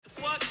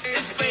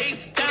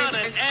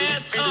and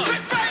ass up.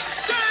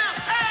 Face down,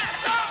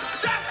 ass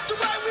up. That's the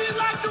way we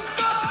like to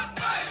fuck.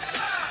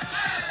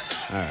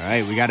 All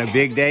right, we got a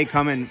big day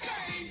coming.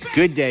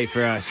 Good day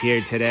for us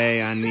here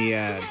today on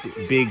the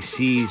Big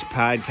C's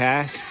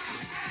podcast.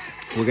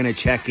 We're going to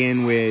check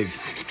in with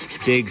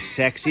Big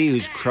Sexy,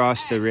 who's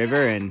crossed the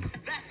river, and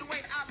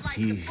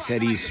he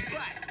said we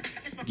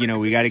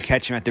got to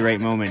catch him at the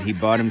right moment. He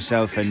bought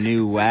himself a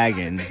new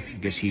wagon. I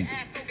guess he,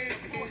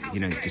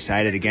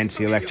 decided against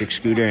the electric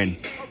scooter, and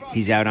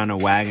he's out on a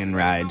wagon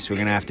ride, so we're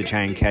going to have to try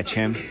and catch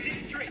him.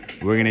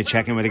 We're going to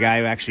check in with a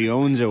guy who actually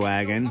owns a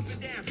wagon,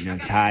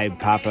 Ty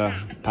Papa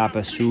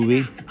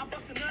Subi.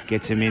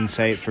 Get some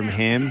insight from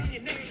him.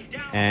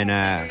 And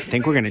I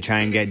think we're going to try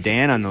and get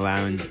Dan on the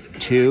line,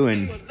 too.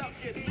 And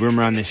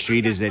rumor on the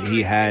street is that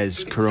he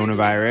has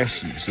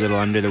coronavirus. He's a little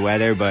under the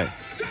weather, but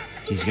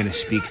he's going to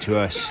speak to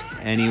us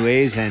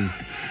anyways. And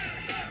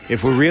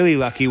if we're really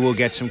lucky, we'll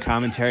get some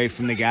commentary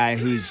from the guy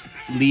who's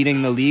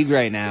leading the league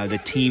right now, the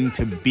team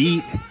to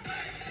beat.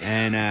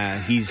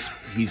 And he's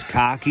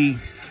cocky.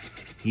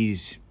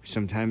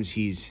 Sometimes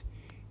he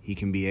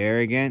can be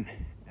arrogant.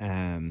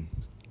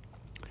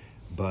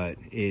 But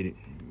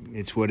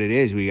it's what it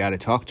is. We got to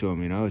talk to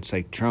him, It's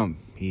like Trump.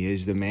 He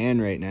is the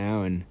man right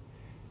now, and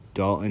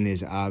Dalton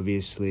is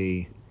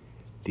obviously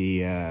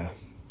the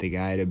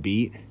guy to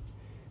beat.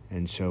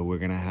 And so we're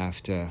gonna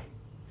have to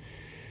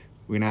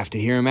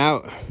hear him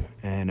out,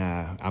 and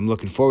I'm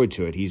looking forward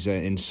to it. He's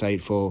an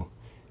insightful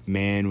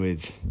man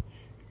with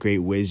great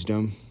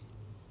wisdom,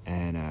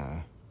 and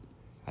I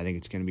think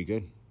it's gonna be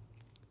good.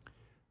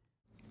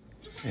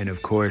 And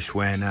of course,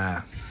 when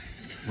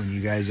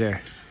you guys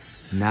are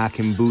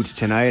knocking boots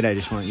tonight, I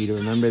just want you to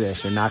remember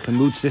this. You're knocking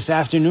boots this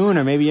afternoon,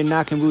 or maybe you're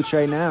knocking boots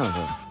right now.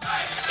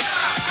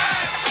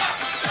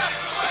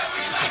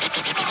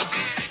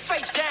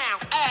 Face down,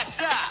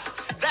 ass up.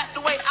 That's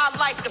the way I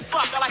like to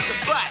fuck. I like the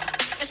butt.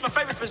 It's my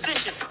favorite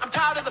position. I'm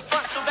tired of the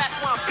front, so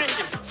that's why I'm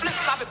bitching. Flip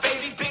flop it,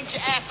 baby. Bend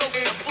your ass over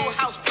the full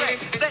house break.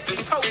 Let me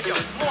pro yo.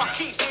 More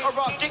keys, a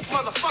raw dick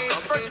motherfucker.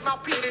 Virgin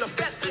mouthpiece is the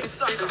best dick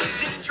sucker.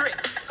 Dick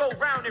tricks go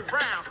round and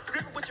round.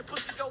 Grip it with your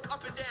pussy, go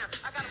up and down.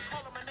 I got him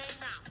calling my name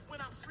out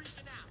when I'm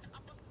freaking out.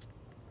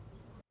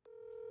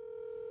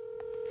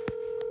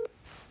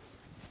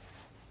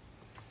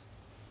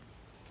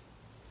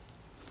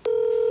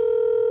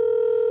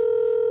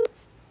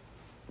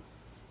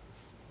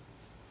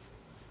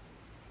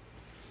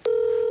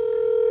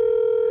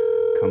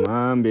 Come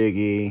on,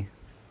 Biggie.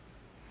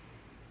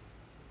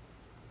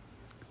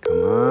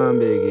 Come on,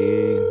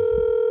 Biggie.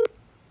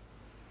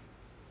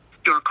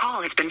 Your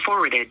call has been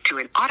forwarded to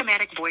an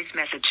automatic voice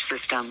message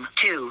system.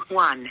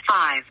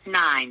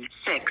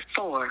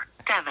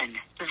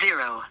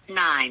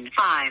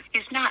 21596477095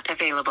 is not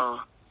available.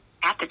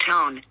 At the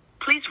tone,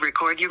 please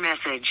record your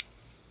message.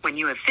 When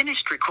you have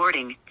finished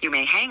recording, you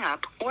may hang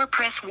up or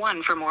press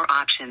 1 for more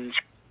options.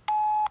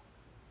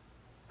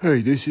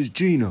 Hey, this is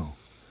Gino.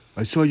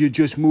 I saw you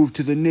just moved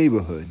to the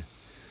neighborhood.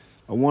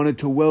 I wanted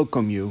to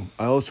welcome you.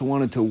 I also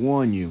wanted to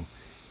warn you.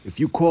 If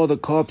you call the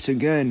cops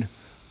again,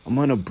 I'm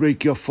gonna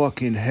break your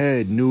fucking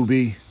head,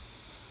 newbie.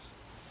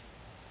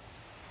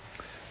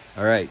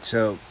 All right,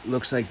 so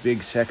looks like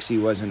Big Sexy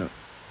wasn't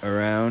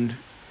around.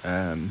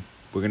 We're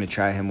gonna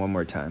try him one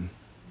more time.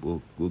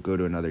 We'll go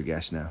to another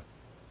guest now.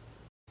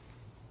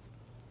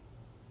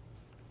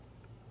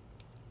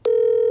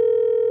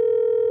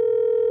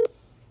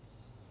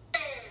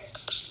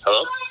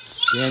 Hello?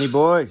 Danny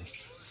boy.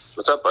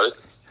 What's up, buddy?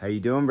 How you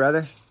doing,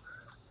 brother?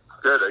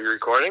 Good. Are you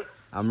recording?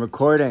 I'm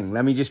recording.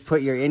 Let me just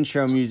put your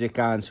intro music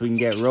on so we can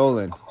get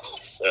rolling. I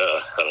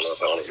don't know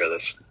if I want to hear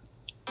this.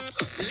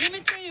 Let me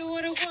tell you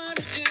what I want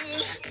to do.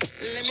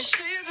 Let me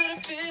show you that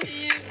I'm feeling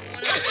you.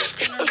 When I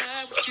take a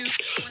ride with you.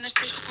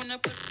 When I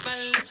put my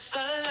lips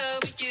all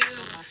over you.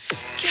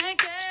 Can't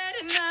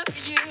get enough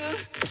of you.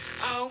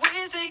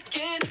 Always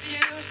thinking of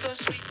you. So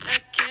sweet, I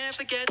can't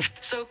forget.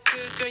 So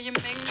good, girl, you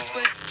make me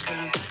sweat. What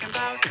I'm talking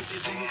about,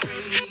 cookies and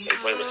cream.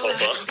 Play this whole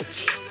song.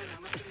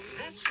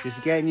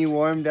 Just getting you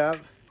warmed up.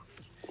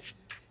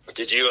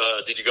 Did you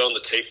go on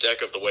the tape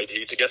deck of the White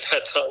Heat to get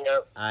that song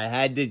out? I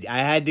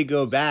had to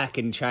go back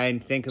and try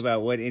and think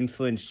about what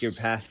influenced your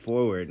path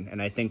forward,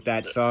 and I think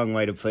that song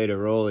might have played a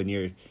role in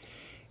your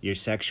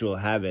sexual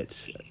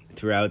habits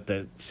throughout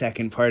the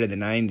second part of the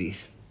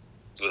 90s.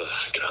 Ugh,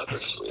 God,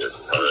 this is weird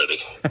already.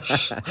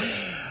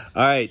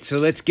 All right, so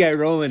let's get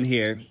rolling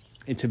here.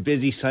 It's a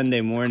busy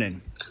Sunday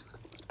morning.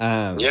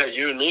 Yeah,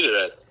 you and me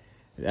today.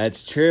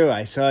 That's true.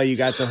 I saw you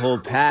got the whole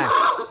pack.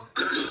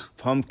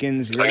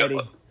 Pumpkins ready.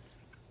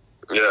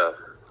 Yeah.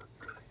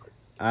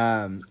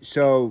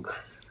 So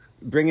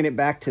bringing it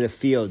back to the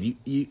field,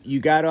 you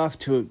got off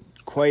to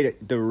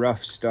quite the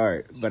rough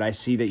start, but I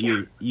see that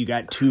you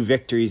got 2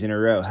 victories in a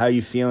row. How are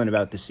you feeling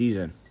about the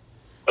season?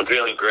 I'm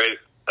feeling great.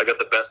 I got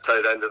the best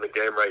tight end in the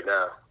game right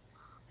now.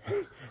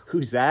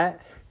 Who's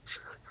that?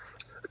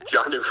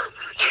 Jonnu Smith.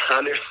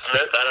 I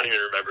don't even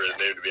remember his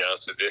name, to be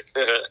honest with you.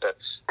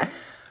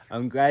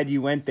 I'm glad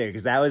you went there,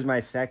 because that was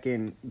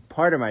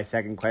part of my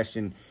second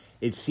question.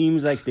 it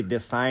seems like the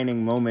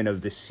defining moment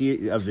of the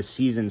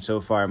season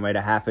so far might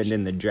have happened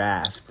in the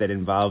draft that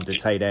involved a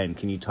tight end.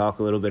 Can you talk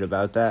a little bit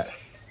about that?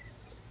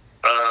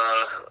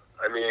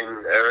 I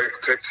mean,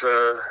 Eric picked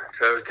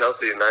Travis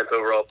Kelce, 9th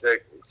overall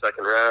pick,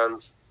 2nd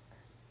round.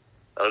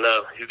 I don't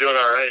know. He's doing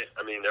all right.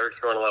 I mean, Eric's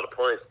scoring a lot of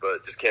points,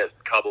 but just can't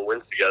cobble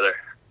wins together.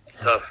 It's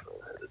tough.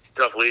 It's a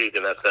tough league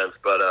in that sense.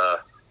 But,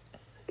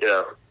 you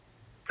know,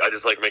 I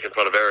just like making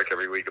fun of Eric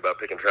every week about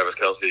picking Travis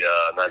Kelce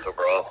 9th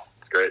overall.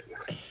 It's great.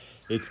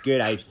 It's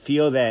good. I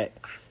feel that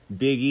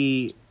Big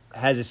E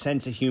has a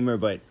sense of humor,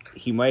 but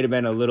he might have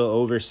been a little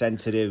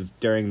oversensitive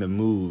during the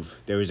move.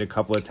 There was a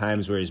couple of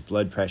times where his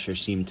blood pressure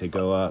seemed to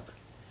go up.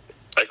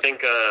 I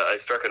think I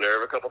struck a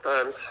nerve a couple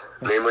times,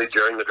 namely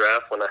during the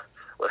draft when I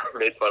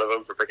made fun of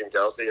him for picking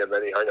Kelce, and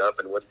then he hung up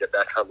and wouldn't get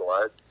back on the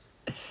line.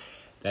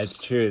 That's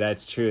true.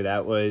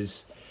 That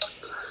was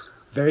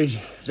very,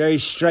 very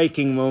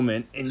striking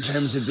moment in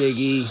terms of Big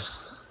E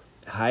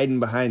hiding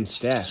behind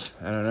Steph.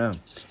 I don't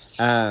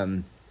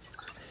know.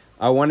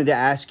 I wanted to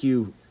ask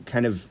you,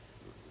 kind of,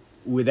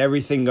 with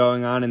everything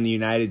going on in the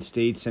United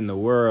States and the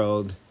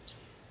world,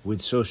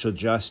 with social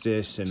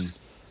justice and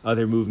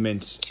other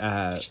movements,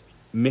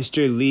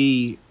 Mr.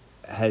 Lee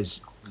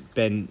has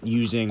been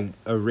using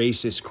a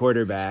racist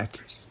quarterback,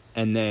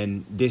 and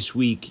then this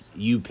week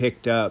you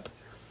picked up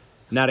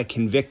not a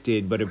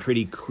convicted, but a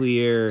pretty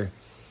clear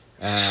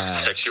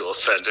sexual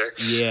offender.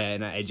 Yeah,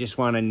 and I just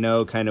want to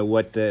know kind of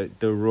what the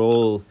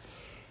role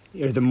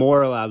or the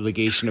moral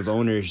obligation of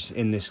owners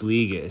in this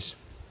league is.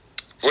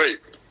 Wait,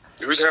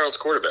 who's Harold's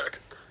quarterback?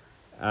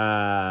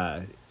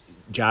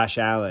 Josh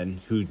Allen,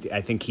 who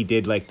I think he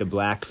did like the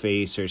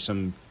blackface or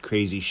some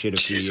crazy shit a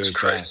few years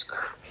Christ. Back.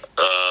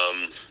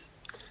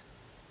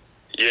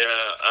 Yeah,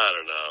 I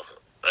don't know.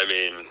 I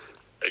mean,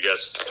 I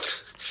guess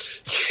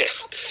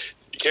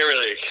you can't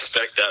really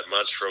expect that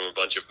much from a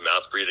bunch of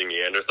mouth-breathing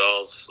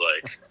Neanderthals.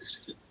 Like,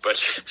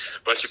 bunch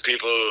of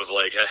people who've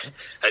like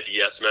had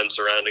yes men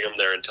surrounding them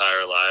their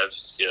entire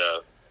lives. You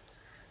know,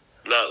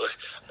 not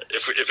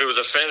if it was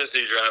a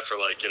fantasy draft for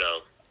like you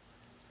know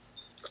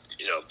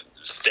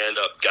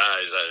stand-up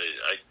guys,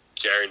 I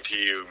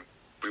guarantee you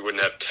we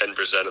wouldn't have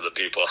 10% of the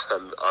people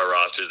on our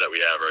rosters that we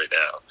have right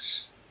now.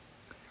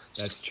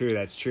 That's true.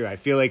 I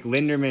feel like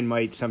Linderman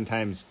might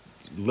sometimes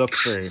look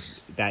for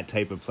that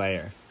type of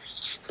player.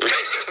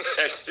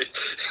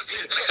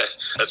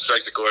 That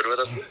strikes a chord with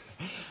him?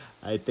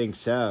 I think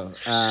so.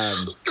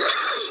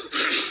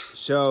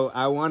 So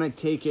I want to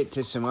take it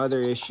to some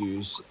other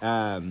issues.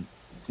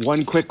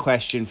 One quick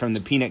question from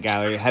the Peanut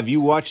Gallery. Have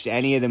you watched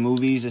any of the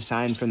movies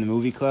assigned from the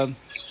movie club?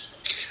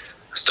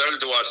 I started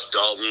to watch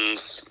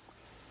Dalton's.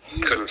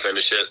 Couldn't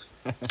finish it.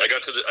 I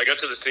got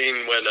to the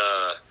scene when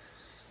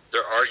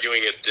they're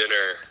arguing at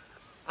dinner.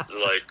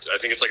 Like, I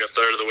think it's like a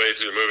third of the way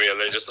through the movie, and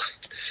they just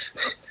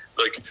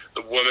like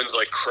the woman's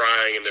like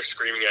crying and they're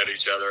screaming at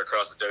each other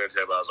across the dinner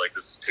table. I was like,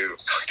 this is too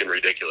fucking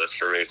ridiculous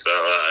for me, so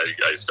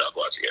I stopped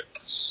watching it.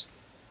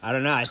 I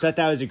don't know. I thought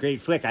that was a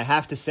great flick. I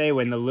have to say,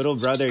 when the little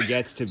brother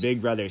gets to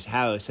Big Brother's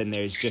house and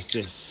there's just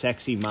this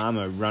sexy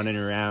mama running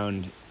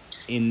around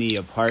in the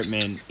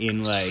apartment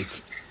in like,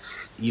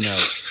 you know,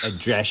 a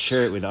dress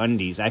shirt with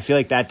undies. I feel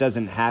like that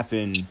doesn't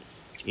happen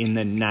in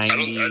the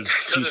 90s,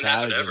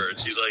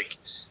 2000s.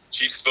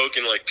 She's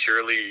spoken like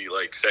purely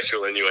like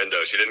sexual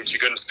innuendo. She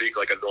couldn't speak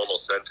like a normal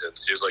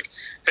sentence. She was like,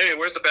 "Hey,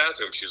 where's the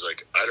bathroom?" She's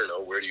like, "I don't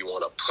know. Where do you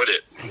want to put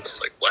it?" It's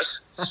like, what?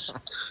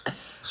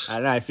 I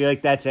don't know. I feel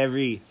like that's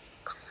every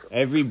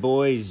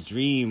boy's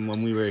dream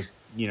when we were,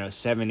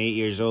 7, 8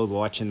 years old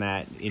watching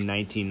that in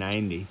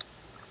 1990.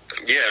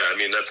 Yeah, I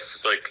mean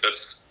that's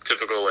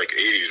typical like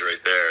 80s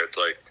right there. It's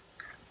like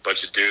a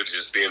bunch of dudes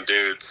just being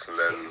dudes, and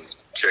then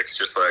chicks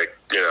just like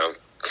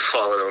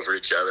falling over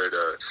each other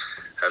to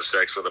have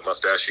sex with a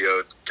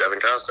mustachioed Kevin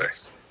Costner.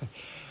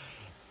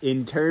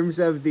 In terms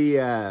of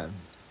the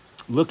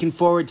looking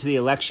forward to the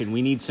election,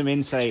 we need some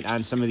insight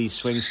on some of these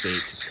swing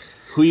states.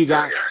 Who you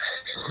got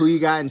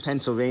in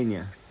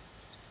Pennsylvania?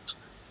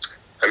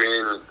 I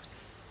mean,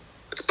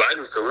 it's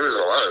Biden's to lose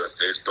in a lot of the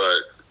states,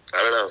 but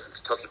I don't know.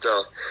 It's tough to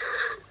tell.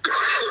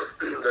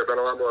 There have been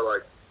a lot more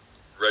like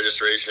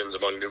registrations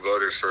among new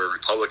voters for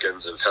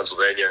Republicans in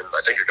Pennsylvania and I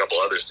think a couple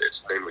other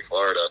states, namely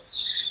Florida.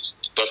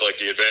 But like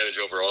the advantage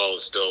overall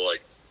is still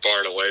like far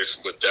and away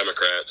with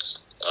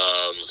Democrats.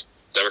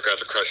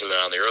 Democrats are crushing it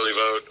on the early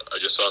vote. I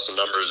just saw some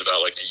numbers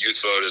about like the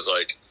youth vote is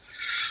like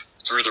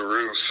through the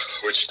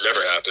roof, which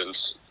never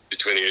happens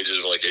between the ages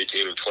of like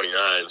 18 and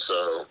 29.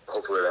 So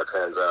hopefully that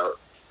pans out,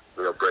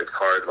 breaks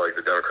hard like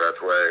the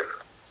Democrats' way.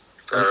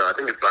 I don't know. I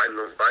think if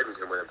Biden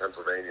can win in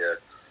Pennsylvania,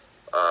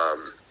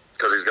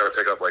 because he's going to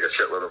pick up like a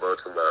shitload of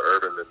votes in the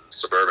urban and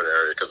suburban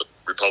area because the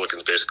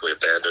Republicans basically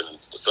abandoned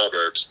the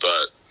suburbs.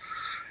 But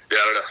yeah,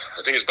 I don't know.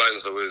 I think it's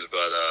Biden's to lose,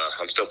 but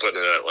I'm still putting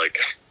it at like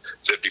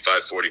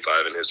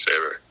 55-45 in his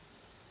favor.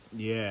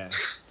 Yeah,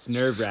 it's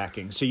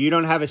nerve-wracking. So you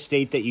don't have a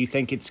state that you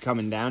think it's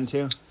coming down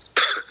to? If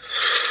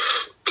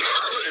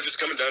it's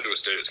coming down to a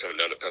state, it's coming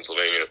down to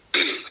Pennsylvania.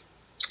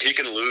 He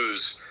can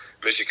lose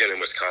Michigan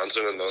and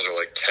Wisconsin, and those are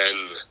like 10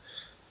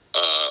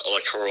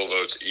 electoral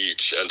votes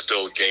each and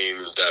still gain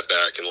that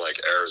back in like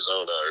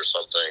Arizona or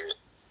something.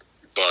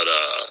 But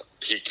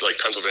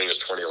Pennsylvania's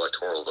 20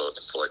 electoral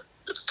votes.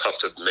 It's tough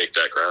to make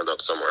that ground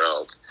up somewhere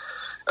else.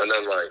 And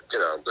then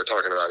they're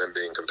talking about him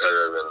being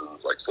competitive in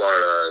like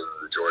Florida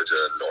and Georgia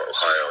and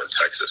Ohio and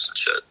Texas and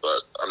shit.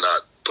 But I'm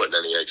not putting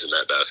any eggs in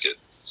that basket.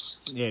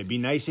 Yeah, it'd be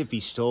nice if he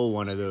stole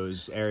one of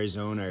those,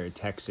 Arizona or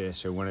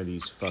Texas or one of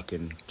these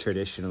fucking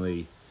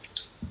traditionally.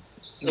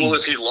 Well,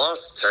 if he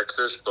lost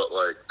Texas, but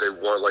they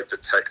won, the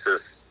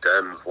Texas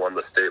Dems won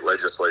the state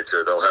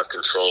legislature, they'll have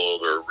control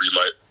over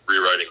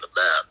rewriting the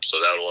map. So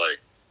that'll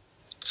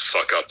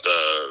fuck up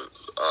the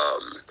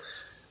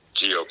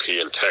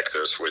GOP in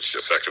Texas, which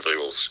effectively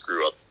will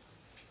screw up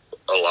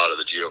a lot of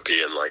the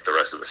GOP in the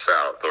rest of the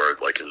South or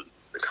in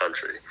the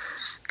country.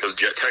 Because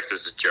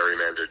Texas is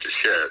gerrymandered to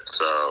shit.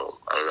 So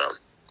I don't know.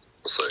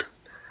 We'll see.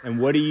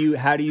 And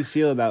how do you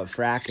feel about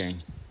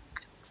fracking?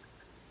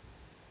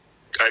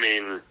 I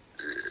mean,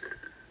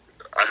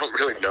 I don't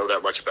really know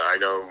that much about it. I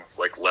know,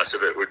 less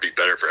of it would be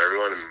better for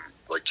everyone and,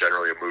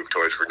 generally a move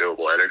towards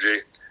renewable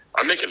energy.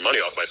 I'm making money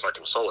off my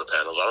fucking solar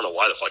panels. I don't know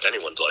why the fuck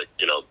anyone's,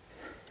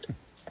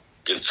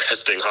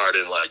 investing hard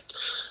in,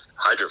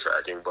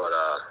 hydrofracking, but,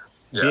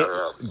 yeah, I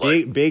don't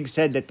know. Big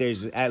said that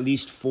there's at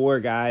least 4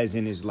 guys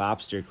in his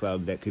lobster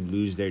club that could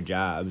lose their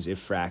jobs if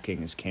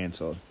fracking is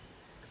canceled.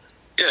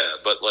 Yeah,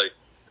 but, I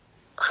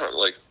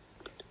don't,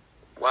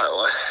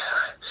 wow.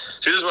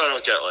 See, this is what I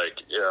don't get,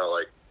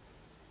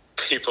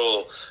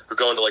 people who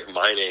go into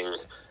mining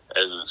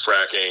and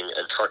fracking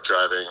and truck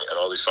driving and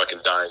all these fucking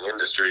dying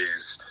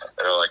industries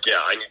and are yeah,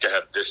 I need to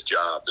have this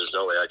job. There's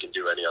no way I can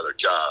do any other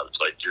job. It's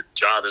your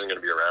job isn't going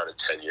to be around in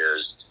 10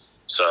 years.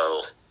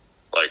 So,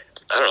 I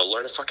don't know,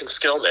 learn a fucking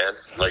skill, man.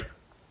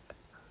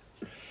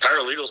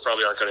 Paralegals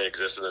probably aren't going to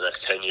exist in the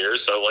next 10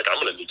 years. So,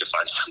 I'm going to need to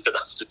find something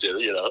else to do,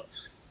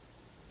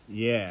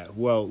 Yeah.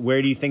 Well,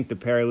 where do you think the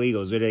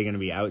paralegals, are they going to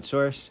be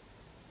outsourced?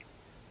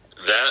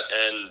 That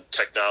and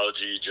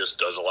technology just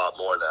does a lot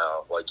more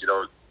now.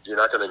 You're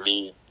not going to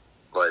need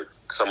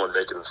someone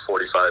making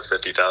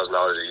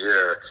 $45,000-$50,000 a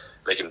year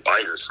making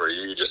binders for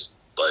you. You just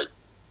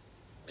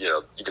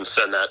you can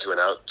send that to an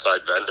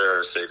outside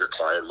vendor, save your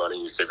client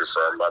money, save your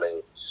firm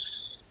money,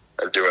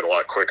 and do it a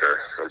lot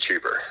quicker and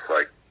cheaper.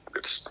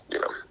 It's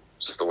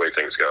just the way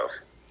things go.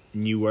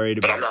 And you worried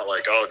about? But I'm not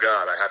oh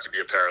God, I have to be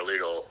a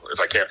paralegal. If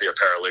I can't be a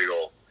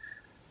paralegal,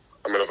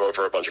 I'm going to vote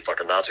for a bunch of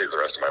fucking Nazis the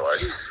rest of my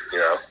life.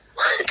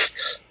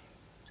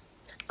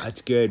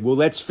 That's good. Well,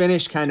 let's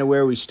finish kind of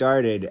where we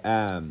started.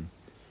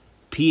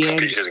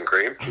 Peaches and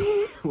cream?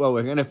 Well,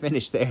 we're going to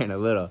finish there in a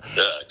little.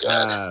 Yeah,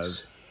 God.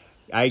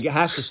 I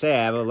have to say,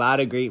 I have a lot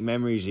of great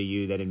memories of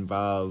you that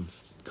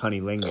involve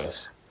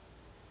cunnilingus.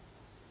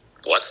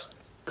 What?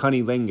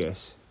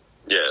 Cunnilingus.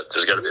 Yeah,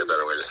 there's got to be a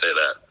better way to say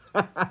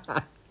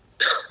that.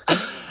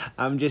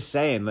 I'm just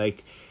saying,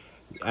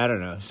 I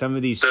don't know, some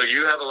of these... So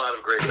you have a lot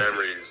of great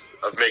memories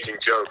of making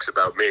jokes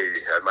about me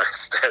at my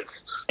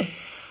expense.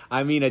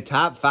 I mean, a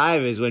top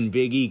 5 is when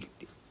Big E,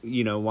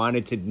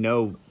 wanted to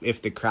know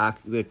if the clock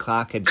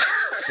had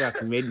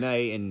struck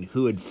midnight and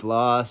who had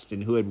flossed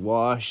and who had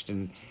washed,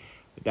 and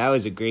that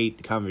was a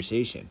great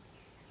conversation.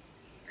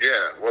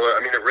 Yeah, well,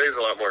 I mean, it raised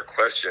a lot more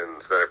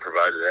questions than it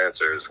provided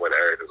answers when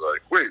Eric was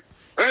wait,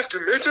 after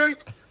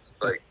midnight?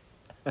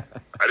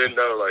 I didn't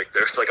know,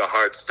 there's, a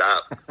hard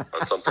stop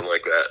on something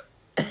like that.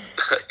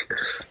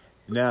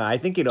 No, I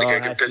think it all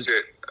has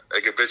to... I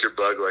can picture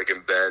Bug,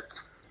 in bed,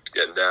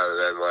 getting down, and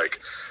then,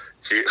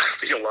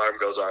 the alarm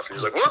goes off, and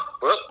he's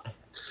whoop,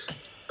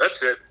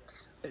 that's it.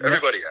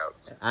 Everybody out.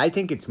 I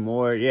think it's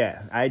more,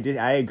 yeah, I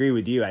agree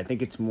with you. I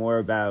think it's more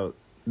about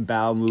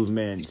bowel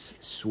movements,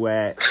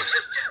 sweat,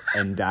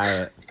 and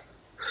diet.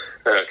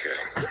 Okay.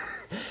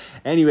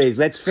 Anyways,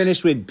 let's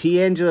finish with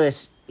P.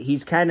 Angeles. He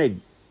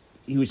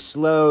was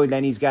slow,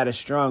 then he's got a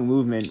strong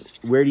movement.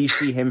 Where do you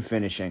see him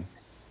finishing?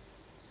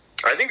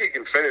 I think he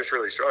can finish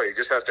really strong. He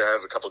just has to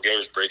have a couple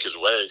games break his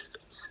way.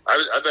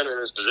 I've been in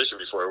this position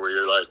before where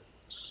you're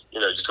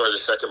you score the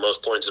second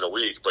most points in a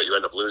week, but you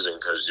end up losing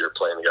because you're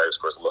playing the guy who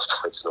scores the most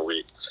points in a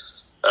week.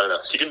 I don't know.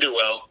 He can do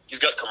well. He's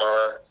got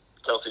Kamara.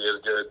 Kelsey is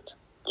good.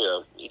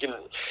 He can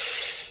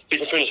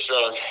finish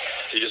strong.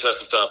 He just has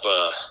to stop.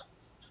 I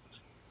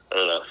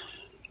don't know.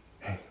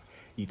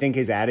 You think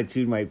his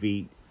attitude might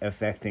be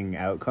affecting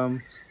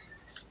outcome?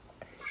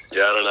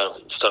 Yeah, I don't know.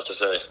 It's tough to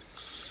say.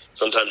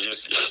 Sometimes you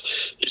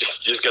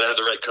just gotta have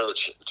the right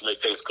coach to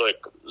make things click.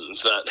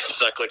 It's not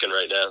clicking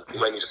right now. He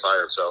might need to fire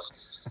himself.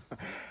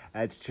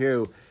 That's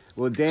true.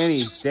 Well,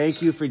 Danny,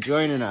 thank you for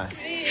joining us.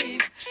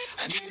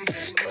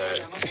 All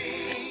right.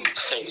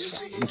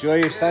 Thanks. Enjoy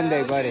your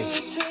Sunday, buddy. Yeah,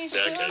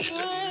 okay.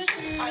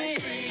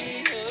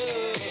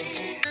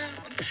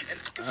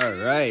 All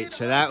right,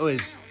 so that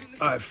was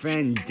our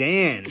friend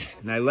Dan,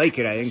 and I like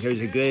it. I think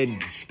there's a good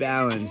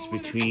balance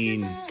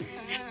between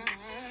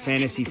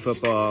fantasy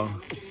football,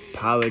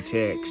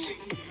 politics,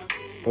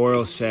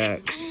 oral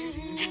sex.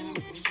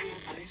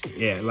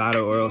 Yeah, a lot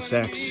of oral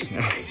sex.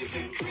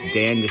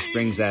 Dan just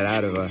brings that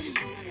out of us.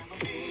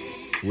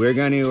 We're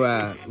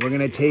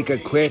gonna take a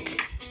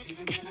quick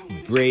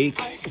break,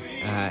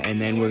 and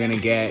then we're going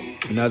to get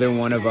another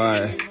one of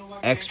our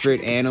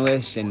expert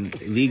analysts and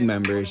league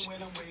members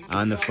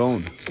on the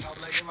phone.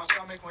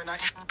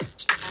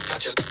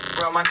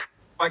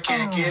 I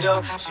can't get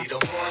up. See the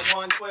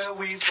 112,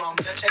 we from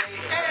the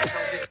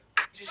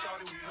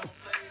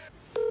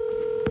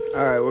A.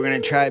 All right, we're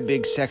going to try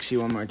Big Sexy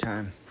one more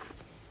time.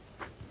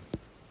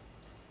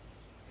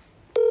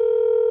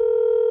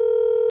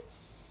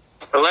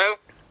 Hello?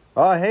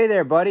 Oh, hey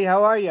there, buddy.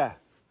 How are ya?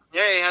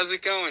 Hey, how's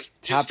it going?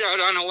 Just out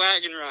on a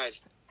wagon ride.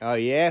 Oh,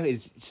 yeah?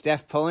 Is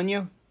Steph pulling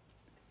you?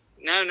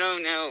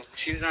 No.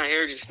 She's not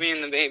here, just me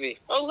and the baby.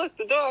 Oh, look,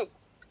 the dog.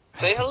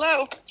 Say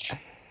hello.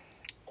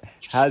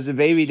 How's the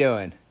baby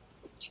doing?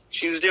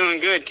 She's doing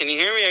good. Can you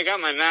hear me? I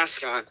got my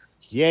mask on.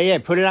 Yeah.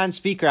 Put it on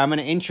speaker. I'm going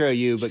to intro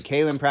you, but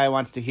Kaylin probably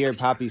wants to hear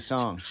Poppy's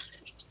song.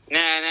 Nah.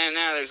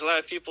 There's a lot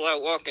of people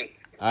out walking.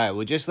 All right,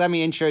 well, just let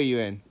me intro you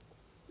in.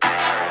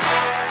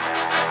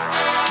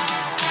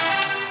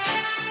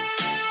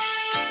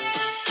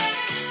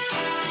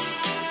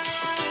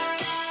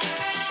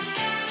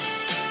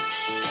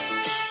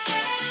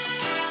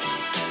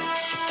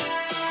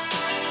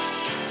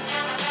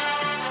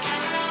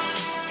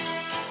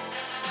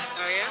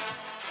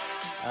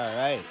 All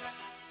right.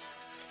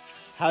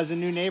 How's the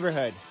new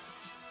neighborhood?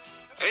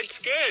 It's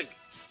good.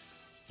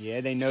 Yeah,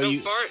 they know so you.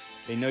 Far,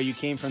 they know you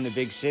came from the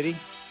big city.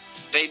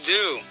 They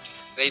do.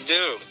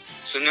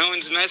 So no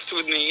one's messed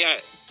with me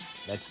yet.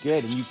 That's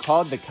good. And you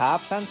called the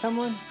cops on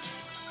someone?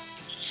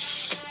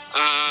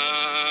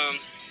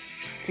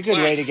 It's a good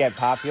way to get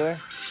popular.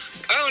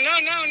 Oh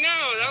no!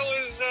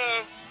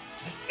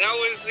 That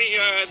was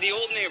the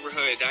old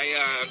neighborhood.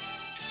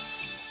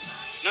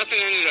 Nothing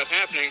ended up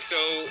happening. So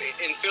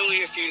in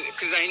Philly,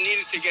 because I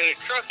needed to get a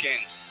truck in,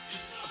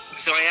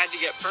 so I had to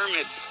get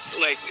permits,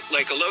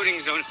 like a loading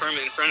zone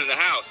permit in front of the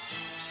house.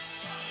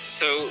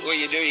 So what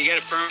you do, you get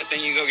a permit,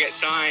 then you go get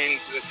signs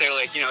that say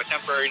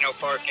temporary no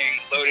parking,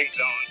 loading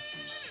zone.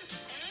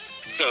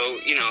 So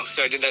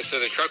I did that so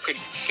the truck could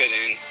get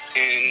in,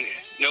 and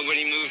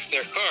nobody moved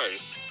their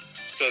cars,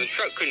 so the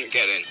truck couldn't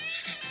get in.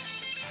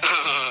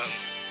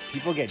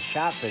 People get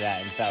shot for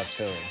that in South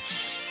Philly.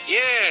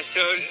 Yeah,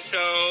 so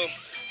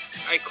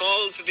I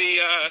called the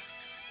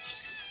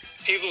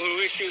people who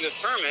issue the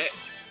permit,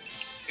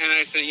 and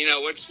I said,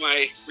 what's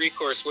my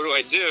recourse? What do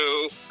I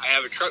do? I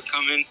have a truck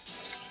coming.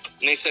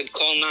 And they said,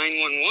 call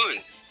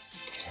 911.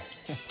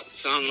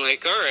 So I'm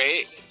like, all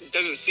right. It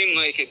doesn't seem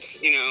like it's,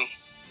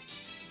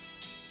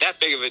 that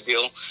big of a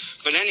deal.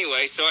 But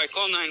anyway, so I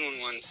call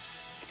 911,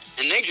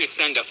 and they just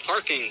send a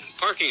parking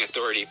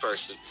authority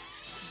person.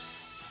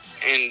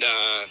 And,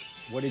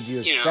 what did you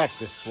expect,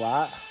 the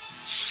SWAT?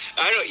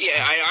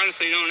 I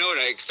honestly don't know what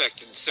I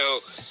expected.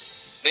 So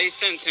they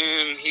sent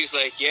him. He's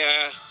like,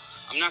 yeah,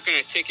 I'm not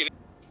going to ticket it.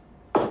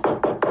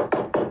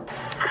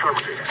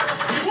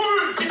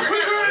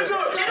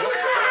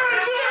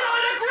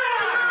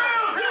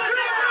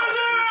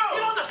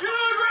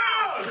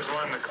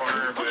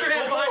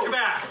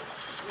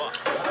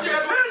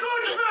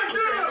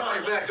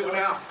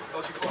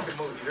 Don't you fucking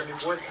move. You hear me,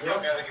 boys? You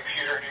don't got a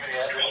computer or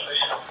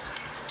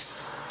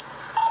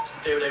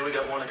David, we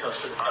got one in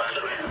custody.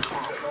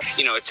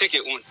 A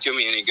ticket won't do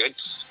me any good.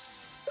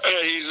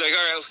 He's like,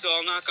 all right, so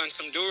I'll knock on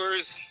some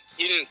doors.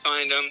 He didn't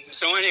find them.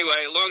 So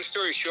anyway, long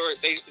story short,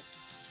 they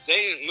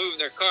didn't move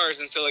their cars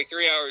until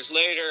 3 hours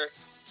later,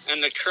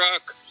 and the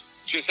truck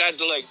just had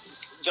to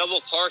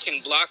double park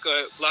and block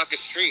a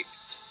street.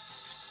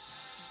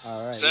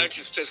 All right. So that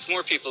just pissed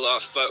more people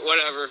off, but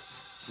whatever.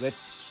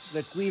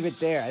 Let's leave it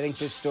there. I think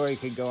this story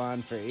could go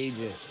on for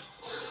ages.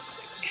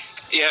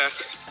 Yeah,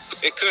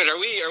 it could. Are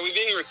we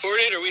being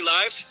recorded? Are we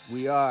live?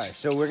 We are.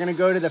 So we're gonna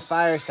go to the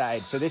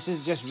fireside. So this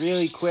is just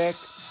really quick.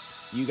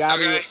 You got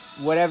me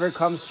whatever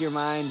comes to your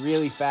mind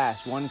really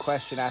fast. One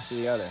question after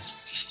the other.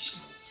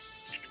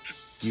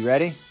 You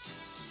ready?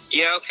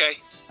 Yeah. Okay.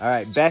 All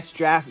right.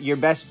 Your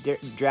best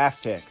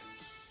draft pick.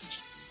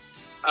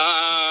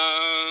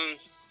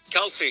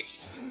 Kelsey.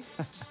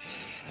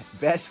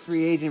 Best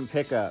free agent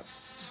pickup.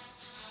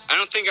 I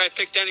don't think I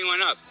picked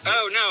anyone up.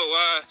 Oh, no.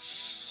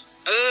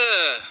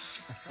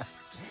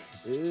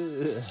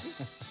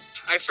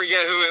 I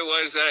forget who it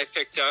was that I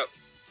picked up.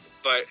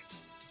 But,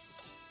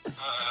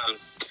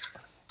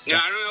 no,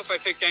 I don't know if I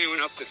picked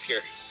anyone up this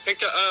year.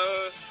 Picked up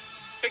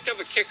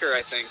a kicker,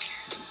 I think.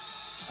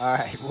 All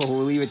right, well,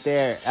 we'll leave it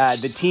there.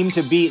 The team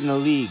to beat in the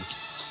league.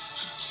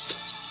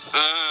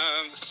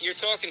 You're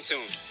talking to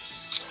him.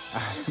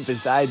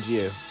 Besides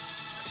you.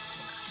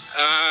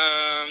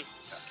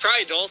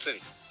 Probably Dalton.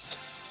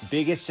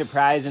 Biggest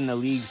surprise in the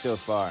league so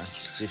far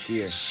this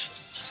year?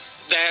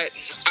 That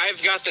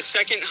I've got the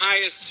second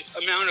highest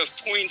amount of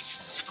points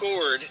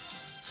scored,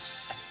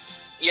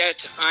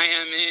 yet I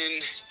am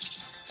in,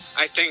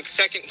 I think,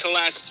 second to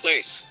last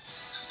place.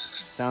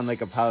 Sound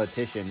like a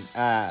politician.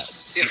 How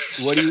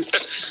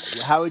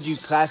would you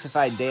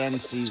classify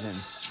Dan's season?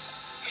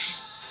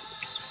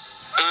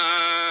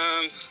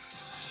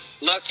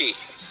 Lucky.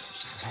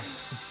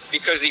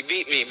 Because he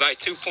beat me by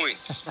 2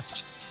 points.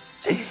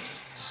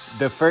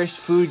 The first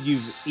food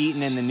you've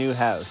eaten in the new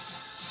house?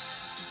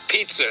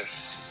 Pizza.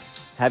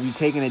 Have you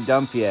taken a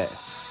dump yet?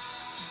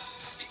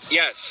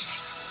 Yes.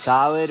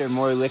 Solid or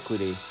more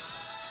liquidy?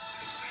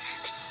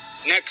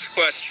 Next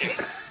question.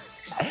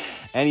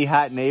 Any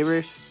hot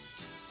neighbors?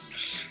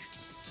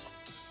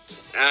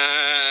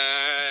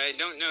 I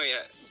don't know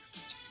yet.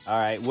 All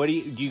right. Do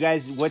you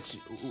guys?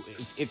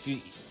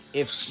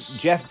 If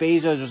Jeff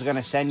Bezos was going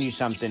to send you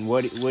something,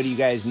 what do you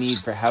guys need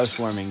for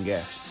housewarming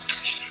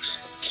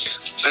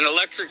gifts? An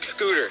electric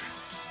scooter.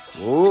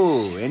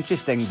 Ooh,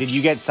 interesting. Did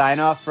you get sign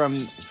off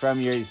from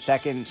your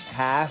second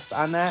half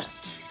on that?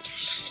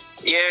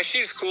 Yeah,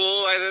 she's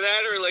cool. Either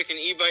that or like an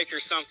e-bike or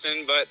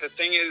something. But the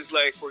thing is,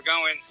 like, we're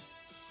going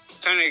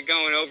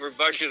over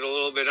budget a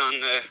little bit on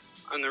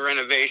the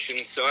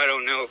renovation, so I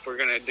don't know if we're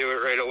gonna do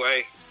it right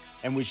away.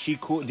 And was she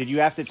cool? Did you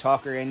have to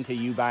talk her into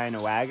you buying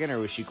a wagon, or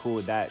was she cool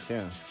with that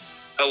too?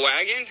 A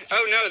wagon?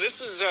 Oh no,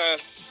 this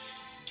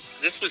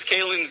was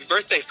Kaylin's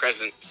birthday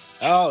present.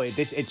 Oh,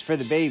 it's for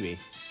the baby.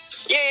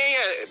 Yeah.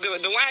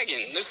 The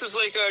wagon. This is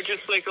like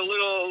just like a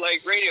little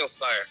like radio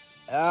flyer.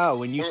 Oh,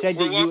 when you said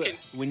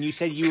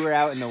you were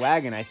out in the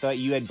wagon, I thought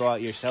you had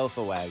bought yourself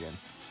a wagon.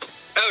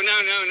 Oh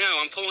no!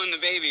 I'm pulling the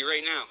baby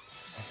right now.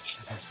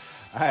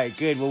 All right,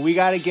 good. Well, we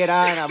got to get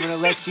on. I'm gonna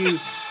let you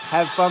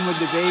have fun with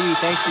the baby.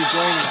 Thanks for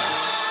joining us.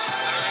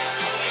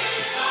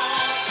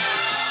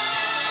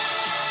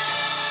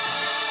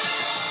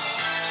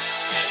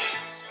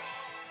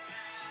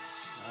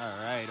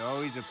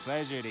 Always a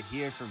pleasure to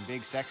hear from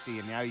Big Sexy,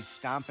 and now he's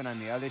stomping on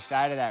the other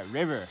side of that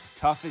river.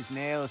 Tough as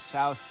nails,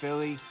 South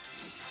Philly.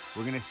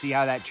 We're going to see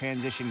how that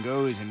transition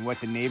goes and what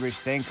the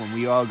neighbors think when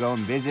we all go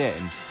and visit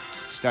and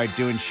start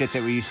doing shit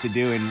that we used to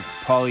do in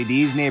Paulie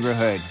D's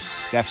neighborhood.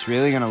 Steph's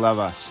really going to love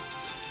us.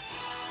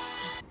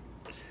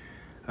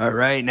 All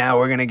right, now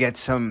we're going to get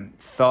some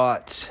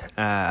thoughts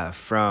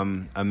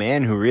from a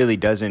man who really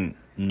doesn't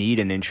need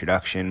an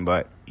introduction,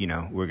 but, you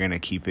know, we're going to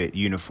keep it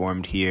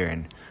uniformed here,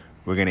 and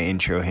we're going to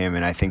intro him,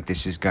 and I think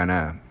this is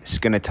gonna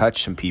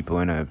touch some people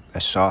in a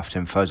soft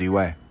and fuzzy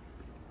way.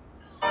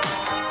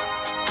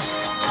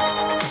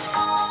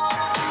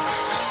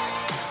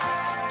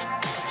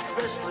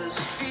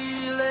 Restless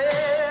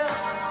feeling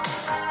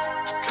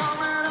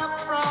coming up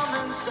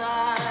from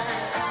inside.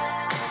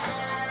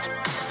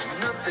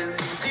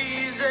 Nothing's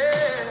easy.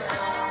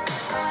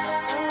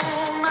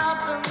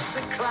 Mountains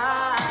to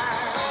climb.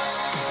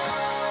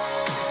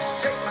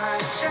 Take my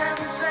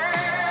chances.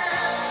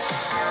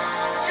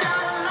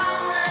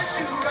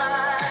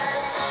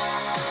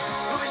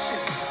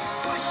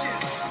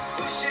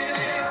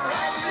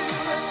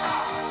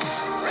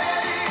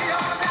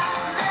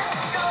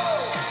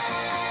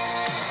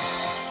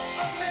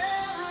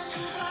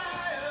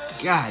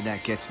 God,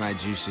 that gets my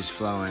juices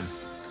flowing.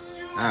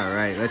 All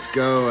right, let's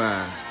go.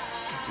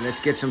 Let's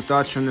get some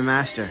thoughts from the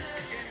master.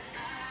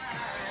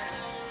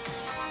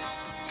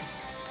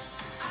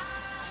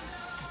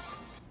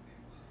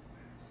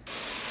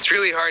 It's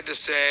really hard to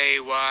say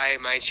why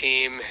my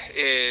team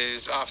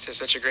is off to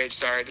such a great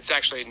start. It's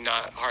actually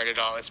not hard at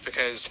all. It's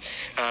because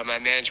my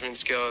management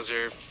skills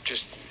are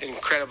just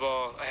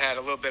incredible. I had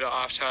a little bit of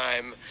off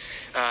time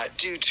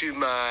due to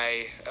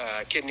my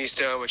kidney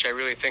stone, which I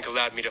really think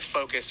allowed me to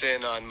focus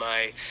in on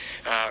my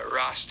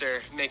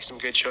roster, make some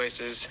good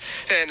choices,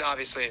 and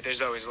obviously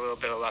there's always a little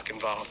bit of luck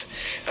involved.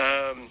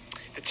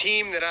 The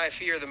team that I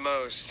fear the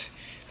most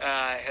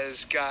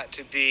has got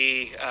to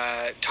be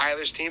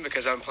Tyler's team,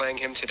 because I'm playing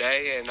him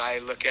today, and I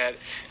look at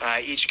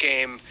each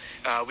game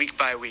week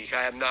by week.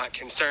 I am not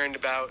concerned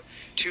about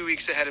 2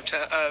 weeks ahead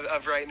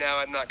of right now.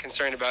 I'm not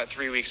concerned about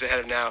 3 weeks ahead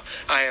of now.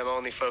 I am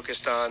only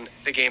focused on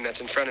the game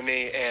that's in front of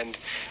me, and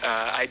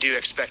I do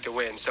expect a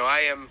win. So I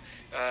am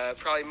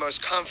probably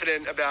most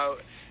confident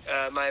about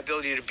my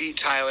ability to beat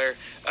Tyler.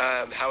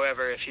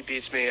 However, if he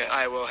beats me,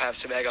 I will have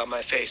some egg on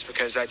my face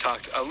because I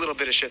talked a little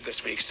bit of shit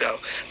this week. So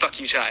fuck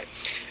you, Ty.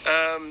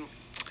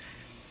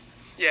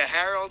 Yeah,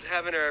 Harold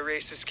having a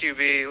racist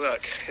QB.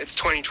 Look, it's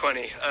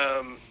 2020.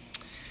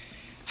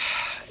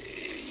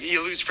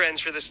 You lose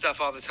friends for this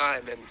stuff all the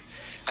time, and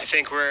I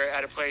think we're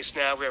at a place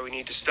now where we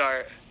need to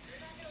start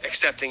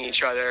accepting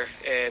each other,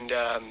 and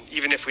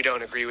even if we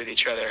don't agree with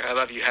each other. I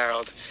love you,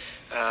 Harold.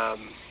 I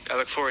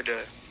look forward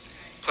to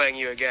playing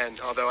you again,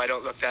 although I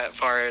don't look that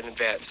far in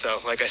advance. So,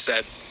 like I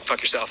said,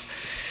 fuck yourself.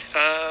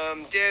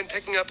 Dan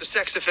picking up a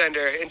sex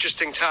offender,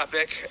 interesting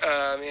topic.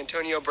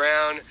 Antonio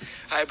Brown,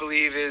 I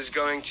believe, is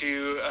going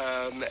to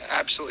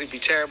absolutely be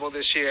terrible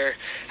this year.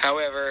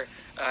 However,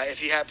 if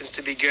he happens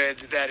to be good,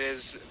 that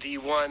is the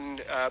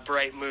one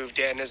bright move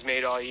Dan has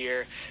made all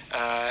year.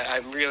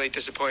 I'm really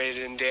disappointed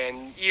in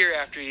Dan year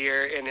after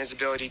year in his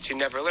ability to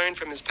never learn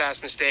from his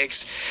past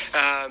mistakes.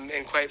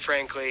 And quite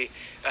frankly,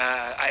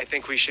 I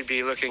think we should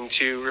be looking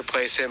to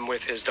replace him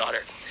with his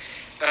daughter.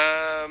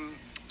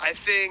 I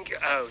think,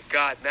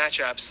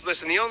 matchups.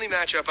 Listen, the only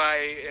matchup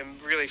I am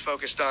really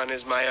focused on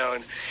is my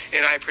own,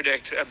 and I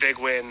predict a big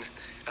win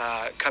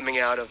coming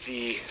out of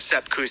the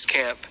Sepp Kuss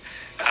camp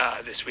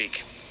this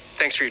week.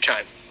 Thanks for your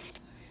time.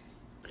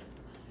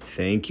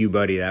 Thank you,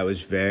 buddy. That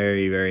was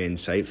very, very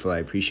insightful. I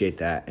appreciate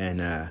that.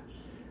 And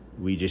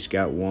we just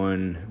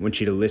want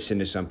you to listen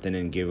to something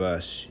and give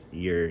us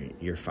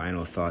your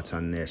final thoughts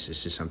on this.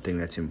 This is something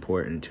that's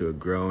important to a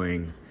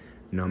growing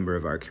number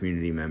of our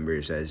community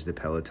members as the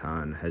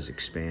Peloton has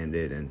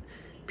expanded and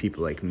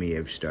people like me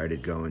have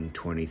started going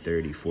 20,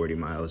 30, 40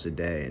 miles a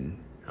day and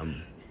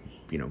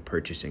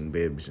purchasing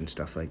bibs and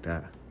stuff like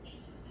that.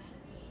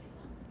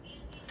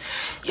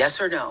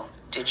 Yes or no?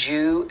 Did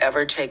you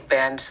ever take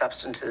banned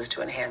substances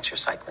to enhance your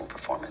cycling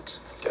performance?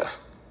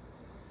 Yes.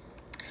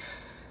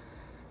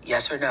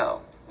 Yes or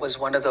no? Was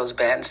one of those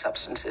banned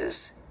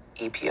substances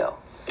EPO?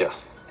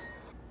 Yes.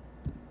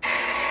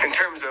 In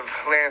terms of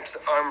Lance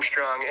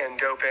Armstrong and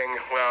doping,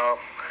 well,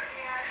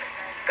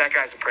 that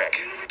guy's a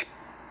prick.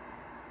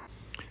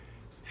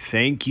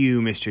 Thank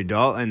you, Mr.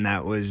 Dalton.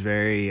 That was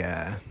very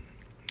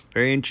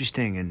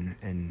interesting,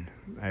 and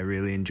I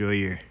really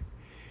enjoy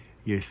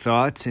your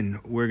thoughts.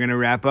 And we're going to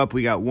wrap up.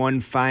 We got one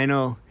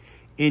final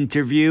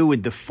interview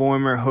with the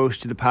former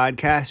host of the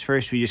podcast.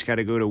 First, we just got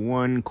to go to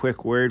one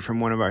quick word from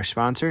one of our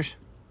sponsors.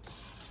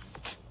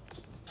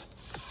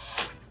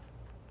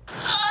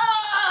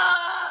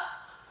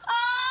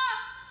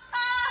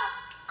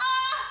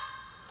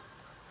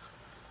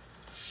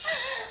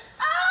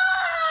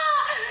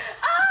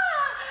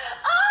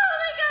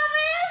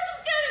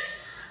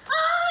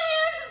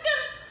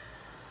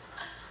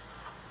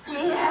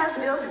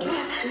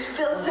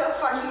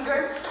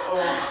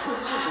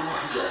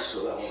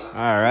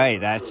 All right,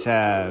 that's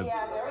a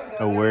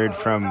word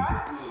from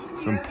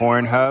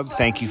Pornhub.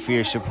 Thank you for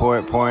your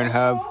support,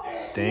 Pornhub.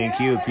 Thank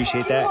you,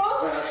 appreciate that.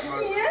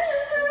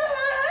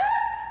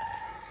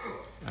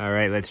 All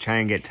right, let's try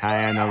and get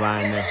Ty on the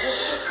line there.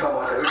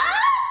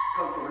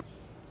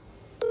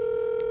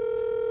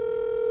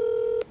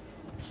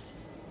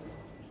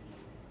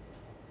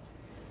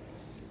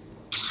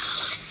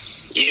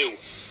 You.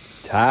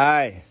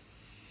 Ty.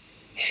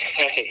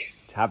 Hey.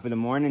 Top of the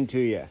morning to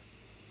you.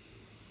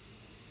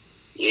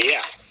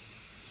 Yeah.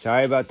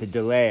 Sorry about the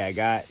delay.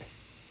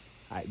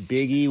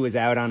 Big E was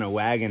out on a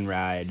wagon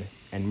ride,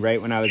 and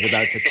right when I was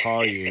about to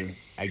call you,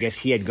 I guess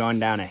he had gone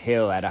down a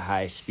hill at a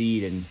high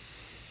speed, and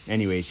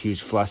anyways, he was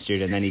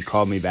flustered, and then he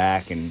called me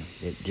back, and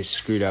it just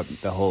screwed up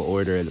the whole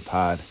order of the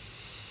pod.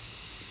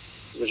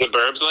 Is it a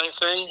Burbs Light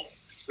thing?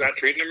 Is that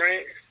treating him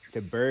right? It's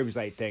a Burbs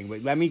Light thing,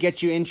 but let me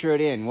get you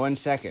introed in 1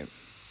 second.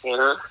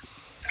 Uh-huh.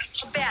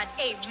 Bad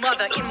A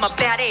mother in my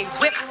bad A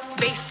whip.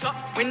 Bass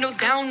up, windows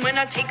down when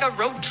I take a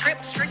road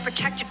trip. Strict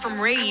protected from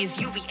rays,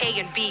 UVA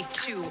and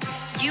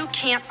B2. You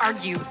can't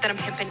argue that I'm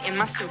pimping in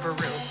my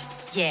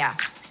Subaru. Yeah,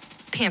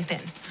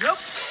 pimping. Yep.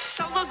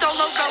 Solo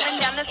dolo going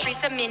down the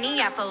streets of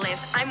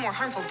Minneapolis. I'm more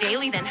harmful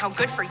daily than how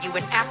good for you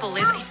an apple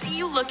is. I see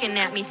you looking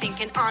at me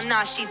thinking, oh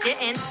nah, she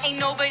didn't. Ain't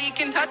nobody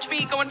can touch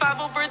me, going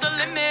 5 over the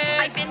limit.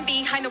 I've been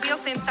behind the wheel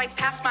since I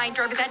passed my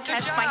driver's ed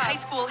test. My high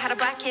school had a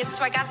black kid,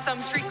 so I got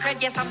some street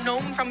cred. Yes, I'm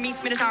known from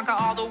East Minnetonka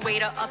all the way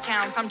to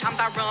uptown. Sometimes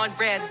I run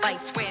red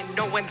lights when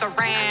no one's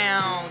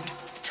around.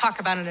 Talk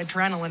about an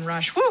adrenaline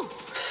rush. Woo!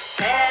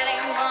 That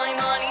ain't funny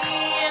money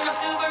in my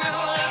Subaru,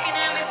 looking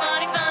at me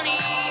funny.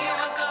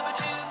 What's up with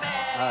you,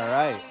 bad? All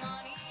right.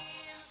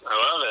 I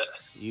love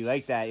it. You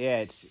like that?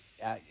 Yeah,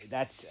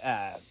 that's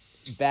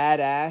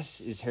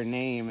Badass is her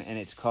name, and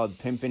it's called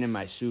Pimpin' in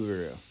My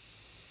Subaru.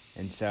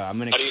 And so I'm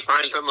going to... How do you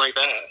find something like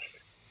that?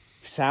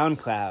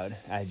 SoundCloud.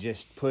 I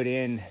just put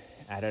in,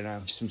 I don't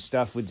know, some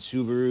stuff with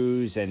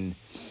Subarus and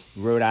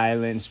Rhode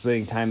Island,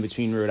 splitting time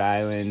between Rhode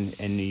Island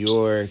and New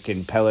York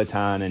and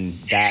Peloton, and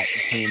that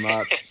came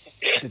up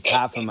at the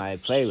top of my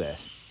playlist.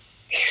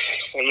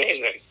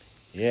 Amazing.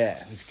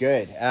 Yeah, it was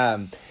good.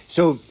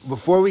 So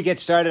before we get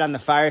started on the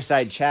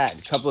fireside chat,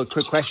 a couple of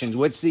quick questions.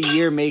 What's the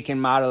year, make,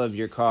 and model of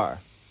your car?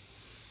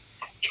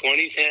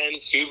 2010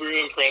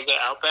 Subaru Impreza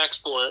Outback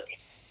Sport.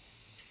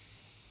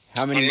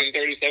 How many?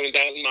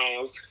 137,000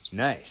 miles.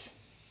 Nice.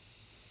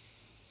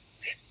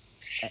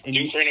 And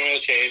Due for an oil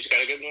change.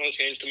 Got to get an oil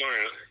change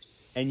tomorrow.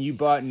 And you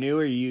bought new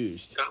or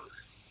used?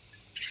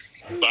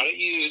 Bought it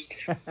used.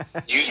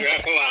 Used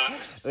wrap a lot.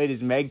 Wait,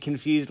 is Meg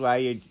confused why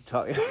you're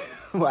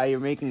why you're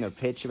making a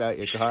pitch about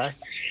your car?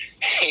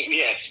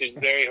 Yeah, she's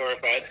very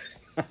horrified.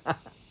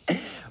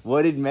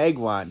 What did Meg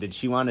want? Did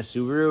she want a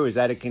Subaru? Is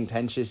that a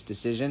contentious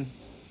decision?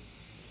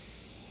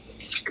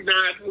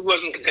 It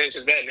wasn't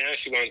contentious then. Now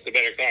she wants a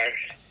better car.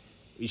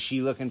 Is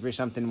she looking for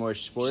something more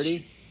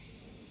sporty?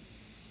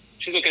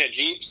 She's looking at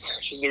Jeeps.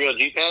 She's a real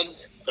Jeep head,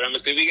 but I'm a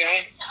Subi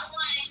guy.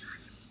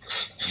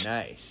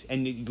 Nice.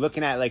 And you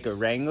looking at like a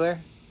Wrangler?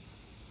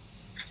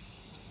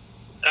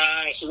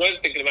 She was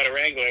thinking about a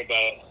Wrangler, but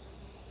I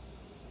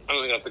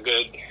don't think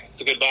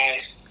it's a good buy.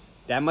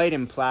 That might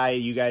imply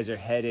you guys are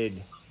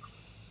headed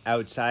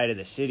outside of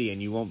the city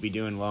and you won't be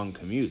doing long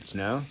commutes,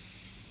 no?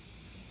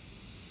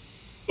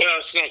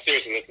 Well, she's not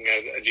seriously looking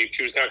at a Jeep.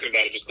 She was talking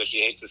about it just because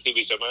she hates the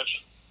Subi so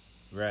much.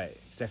 Right.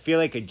 Because I feel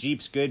like a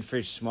Jeep's good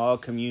for small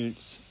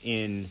commutes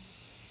in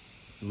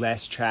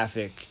less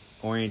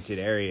traffic-oriented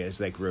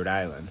areas like Rhode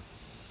Island.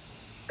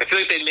 I feel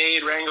like they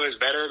made Wranglers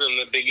better than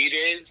the Big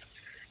E-Days,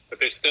 but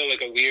they're still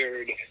like a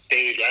weird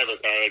daily driver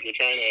car. Like, you're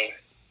trying to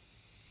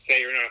say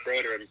you're an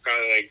off-roader and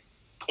probably like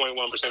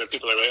 0.1% of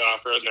people that really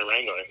off-road and they're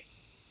wrangling.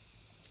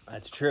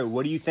 That's true.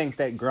 What do you think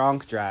that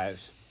Gronk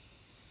drives?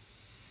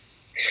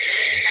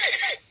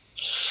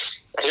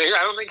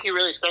 I don't think he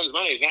really spends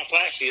money. He's not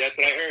flashy. That's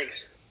what I heard.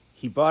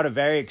 He bought a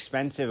very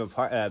expensive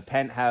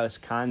penthouse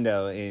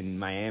condo in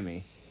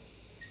Miami.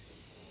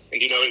 And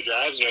do you know what he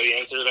drives? Do you know the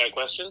answer to that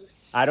question?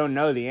 I don't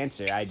know the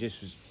answer. I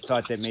just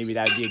thought that maybe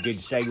that would be a good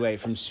segue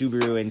from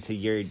Subaru into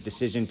your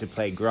decision to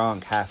play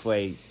Gronk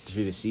halfway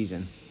through the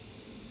season.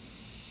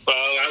 Well,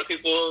 a lot of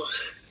people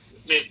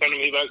made fun of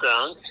me about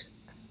Gronk.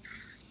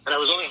 And I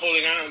was only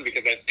holding on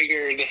because I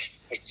figured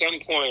at some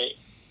point,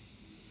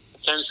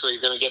 potentially,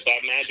 he's going to get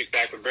that magic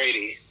back with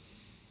Brady.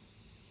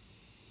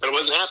 But it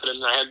wasn't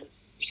happening. I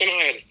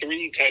had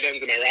 3 tight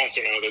ends in my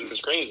roster now. This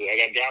is crazy. I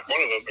got dropped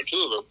one of them or 2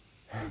 of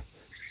them.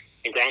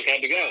 And Gronk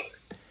had to go.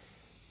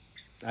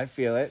 I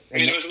feel it. I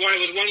mean, it was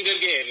one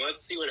good game.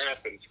 Let's see what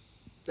happens.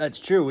 That's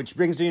true, which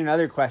brings me to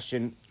another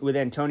question with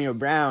Antonio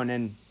Brown.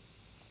 And,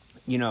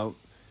 you know,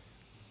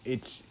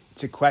 it's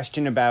a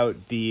question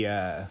about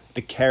the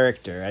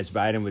character, as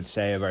Biden would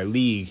say, of our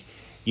league.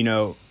 You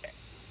know,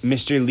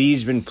 Mr.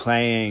 Lee's been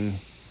playing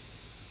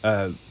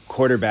a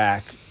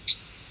quarterback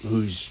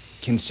who's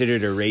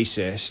considered a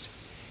racist,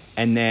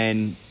 and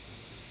then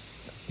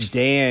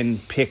Dan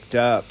picked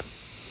up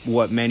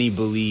what many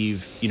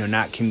believe, you know,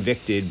 not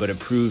convicted, but a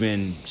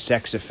proven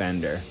sex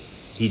offender.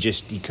 He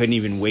couldn't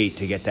even wait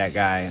to get that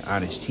guy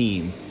on his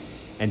team.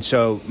 And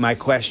so my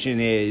question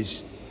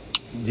is,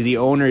 do the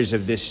owners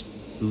of this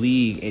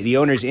league, the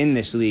owners in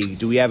this league,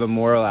 do we have a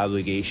moral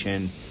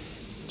obligation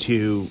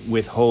to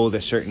withhold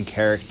a certain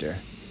character?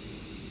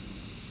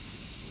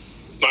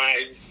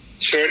 My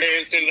short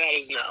answer to that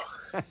is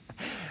no.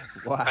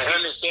 Why? I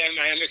understand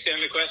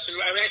the question.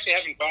 I actually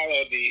haven't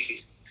followed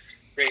the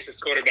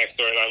racist quarterback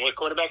storyline. What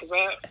quarterback is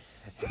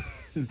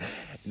that?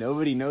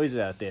 Nobody knows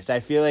about this. I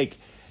feel like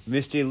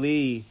Mr.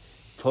 Lee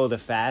pulled a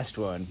fast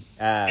one.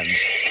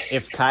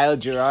 If Kyle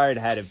Gerard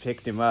had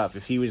picked him up,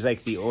 if he was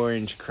like the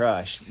Orange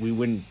Crush,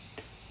 we'd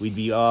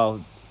be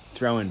all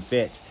throwing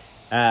fits.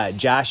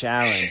 Josh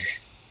Allen.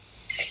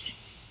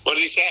 What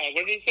did he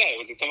say?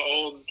 Was it some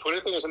old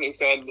Twitter thing or something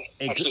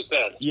he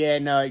said? Yeah,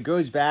 no, it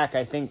goes back.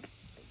 I think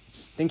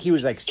he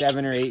was like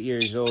 7 or 8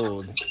 years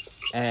old,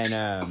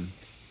 and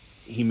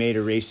he made a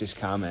racist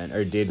comment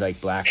or did like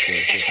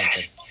blackface or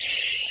something.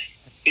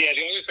 Yeah,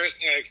 the only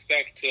person I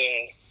expect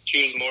to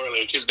choose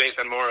based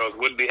on morals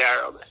would be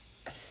Harold.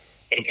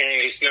 But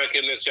apparently he snuck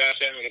in this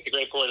Josh Allen. It's a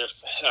great point.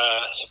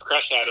 If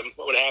Crush had him,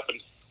 what would have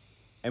happened?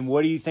 And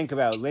what do you think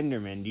about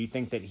Linderman? Do you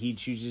think that he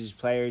chooses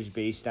players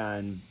based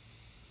on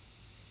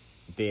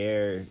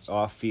their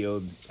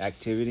off-field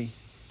activity?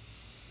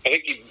 I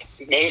think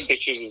he mostly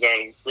chooses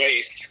on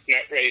race,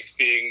 not race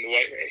being the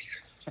white race.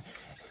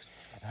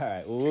 All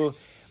right, well,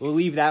 we'll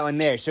leave that one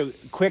there. So,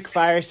 quick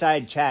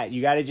fireside chat.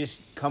 You got to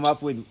just come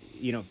up with,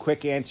 you know,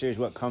 quick answers.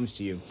 What comes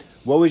to you?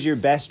 What was your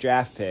best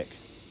draft pick?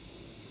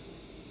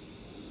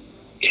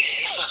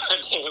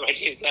 My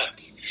team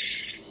sucks.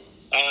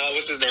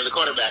 What's his name? The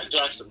quarterback,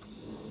 Jackson.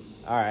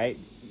 All right,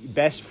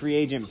 best free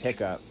agent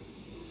pickup.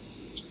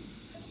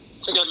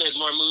 I think I made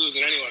more moves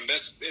than anyone.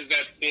 Best is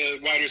that the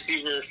wide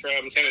receiver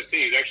from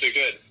Tennessee. He's actually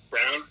good.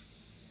 Brown.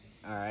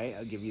 All right,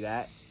 I'll give you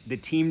that. The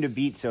team to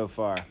beat so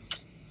far.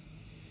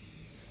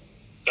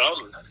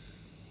 Dalton.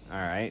 All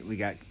right,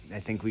 I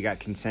think we got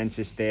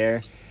consensus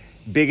there.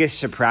 Biggest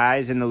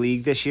surprise in the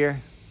league this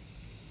year?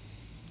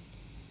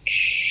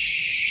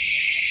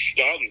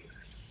 Dalton.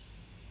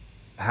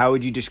 How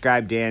would you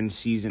describe Dan's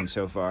season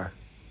so far?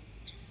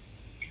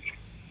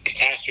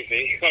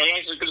 Catastrophe. Or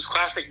actually, just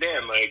classic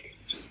Dan. Like,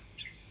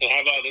 he'll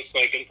have all this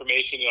like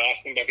information. You'll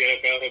ask him about the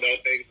NFL,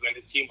 about things, and then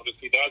his team will just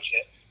be dog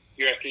shit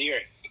year after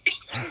year.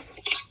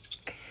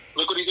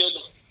 Look what he did.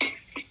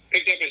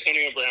 Picked up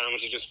Antonio Brown,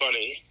 which is just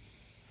funny.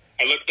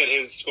 I looked at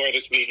his score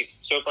this week.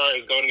 So far,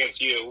 he's going against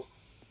you.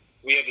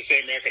 We have the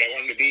same record. I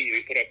wanted to beat you.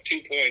 He put up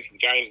 2 points from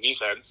Giants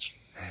defense.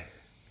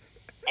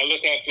 I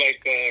look up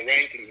like the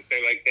rankings. If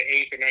they're like the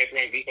 8th or 9th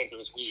ranked defense of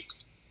this week.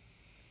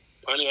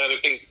 Plenty of other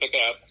things to pick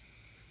up.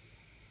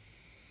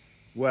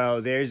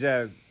 Well,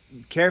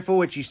 careful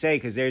what you say,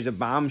 because there's a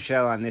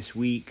bombshell on this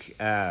week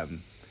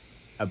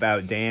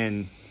about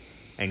Dan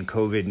and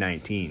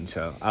COVID-19.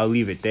 So I'll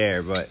leave it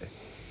there, but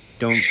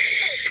don't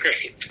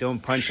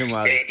punch him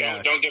while he's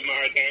down. Don't give him a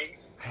hard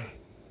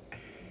time.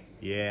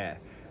 Yeah.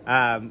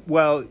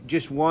 Well,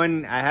 just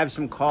one. I have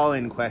some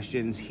call-in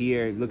questions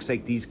here. It looks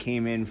like these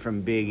came in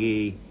from Big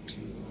E.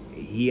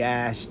 He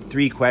asked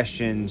 3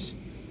 questions.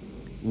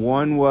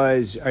 One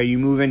was, are you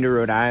moving to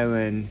Rhode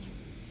Island?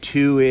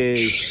 2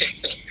 is,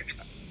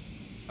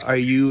 are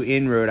you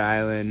in Rhode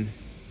Island?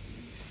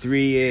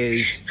 3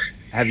 is,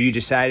 have you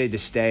decided to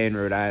stay in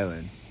Rhode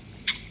Island?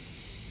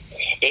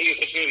 Big is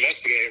such an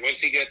investigator. Once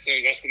he gets an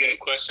investigative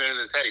question in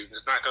his head, he's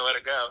just not going to let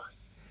it go.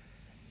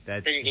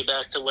 Bringing you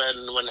back to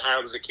when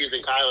Harold was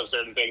accusing Kyle of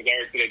certain things,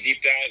 Eric did a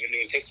deep dive into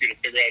his history to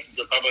figure out if he's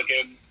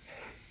Republican,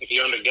 if he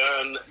owned a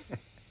gun,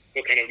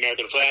 what kind of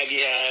American flag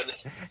he had.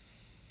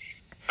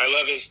 I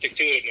love his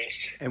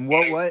stick-to-itiveness. And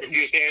what I was...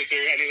 refuse to answer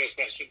any of those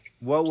questions.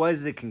 What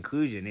was the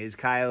conclusion? Is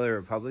Kyle a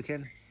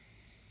Republican?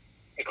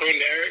 According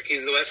to Eric,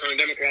 he's a left-wing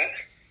Democrat.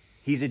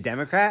 He's a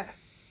Democrat?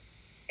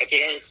 That's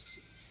what Eric's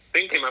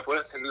thing came up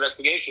with, his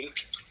investigation.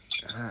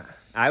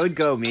 I would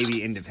go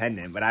maybe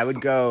independent, but I would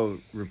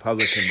go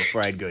Republican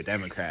before I'd go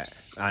Democrat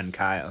on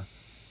Kyle.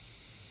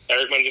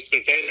 Eric might have just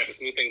been saying that to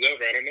smooth things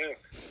over. I don't know.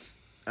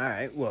 All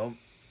right, well,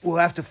 we'll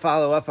have to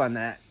follow up on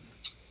that.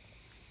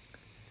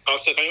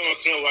 Also, if anyone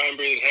wants to know why I'm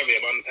breathing heavy,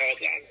 I'm on the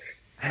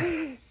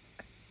Peloton.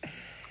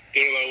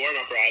 Doing a little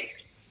warm-up ride.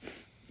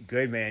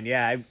 Good, man.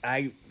 Yeah,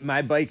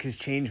 my bike has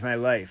changed my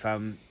life.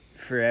 I'm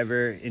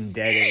forever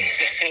indebted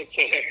That's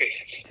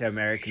hilarious. to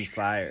American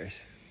Flyers.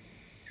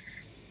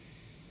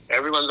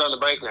 Everyone's on the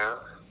bike now.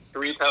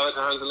 3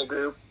 Pelotons in the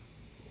group.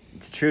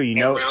 It's true.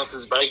 Everyone else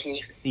is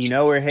biking. You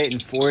know we're hitting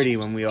 40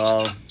 when we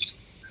all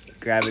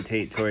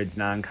gravitate towards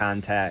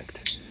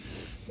non-contact,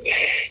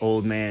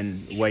 old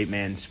man, white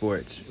man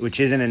sports, which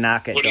isn't a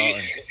knock at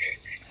Dalton.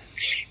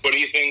 What do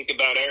you think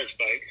about Eric's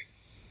bike?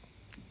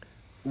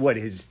 What,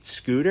 his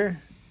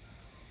scooter?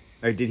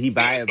 Or did he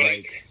buy a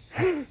bike?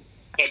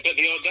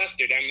 The old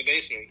Duster down in the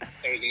basement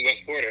that was in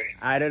West Porter.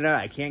 I don't know.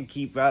 I can't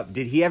keep up.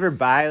 Did he ever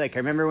buy, I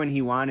remember when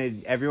he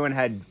wanted, everyone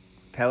had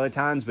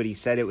Pelotons, but he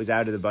said it was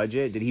out of the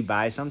budget. Did he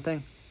buy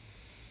something?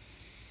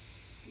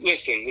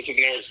 Listen, this is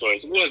Eric's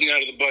voice. It wasn't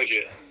out of the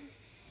budget.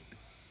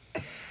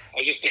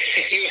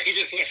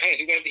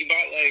 He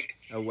bought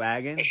a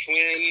wagon, a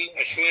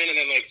Schwinn, and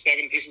then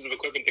 7 pieces of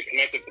equipment to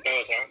connect it to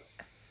Peloton.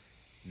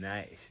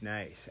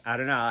 Nice. I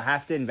don't know. I'll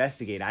have to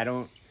investigate. I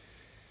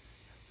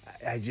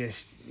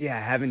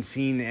haven't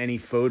seen any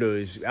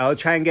photos. I'll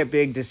try and get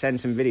Big to send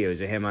some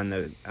videos of him on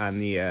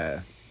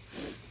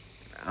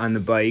the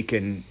bike,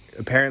 and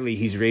apparently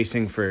he's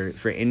racing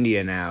for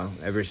India now,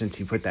 ever since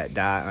he put that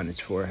dot on his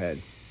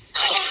forehead.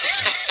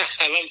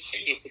 I love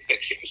seeing these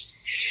pictures.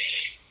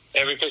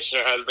 Every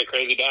picture has the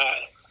crazy dot.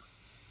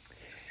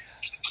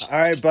 All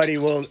right, buddy.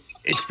 Well,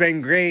 it's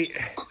been great.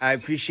 I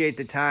appreciate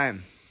the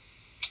time.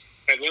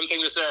 I have one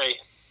thing to say.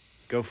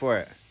 Go for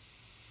it.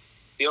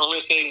 The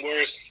only thing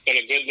worse than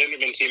a good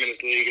Linderman team in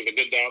this league is a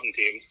good Dalton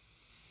team.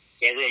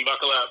 So everyone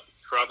buckle up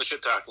for all the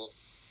shit talking.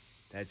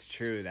 That's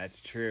true.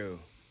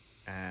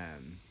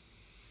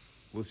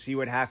 We'll see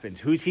what happens.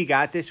 Who's he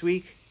got this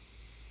week?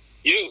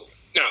 You.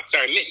 No,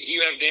 sorry, me.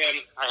 You have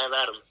Dan. I have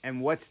Adam.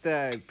 And what's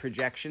the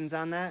projections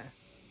on that?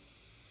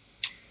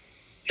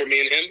 For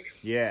me and him?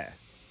 Yeah.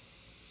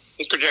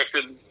 He's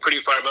projected pretty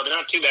far above.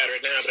 Not too bad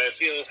right now, but I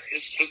feel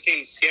his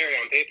team's scary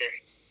on paper.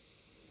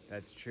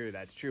 That's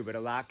true. But a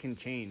lot can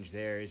change.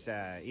 There's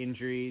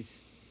injuries,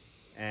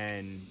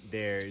 and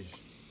there's,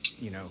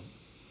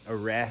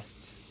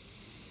 arrests.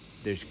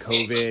 There's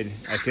COVID.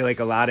 I feel like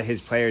a lot of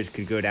his players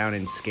could go down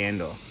in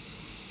scandal.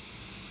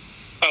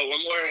 Oh,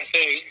 one more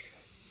thing.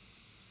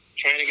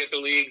 Trying to get the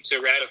league to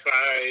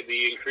ratify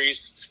the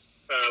increased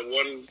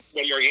one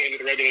more game of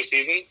the regular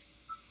season.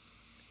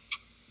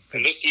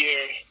 And this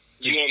year,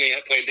 you only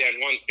have played Dan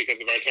once because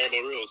of our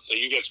terrible rules, so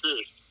you get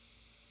screwed.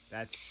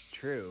 That's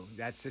true.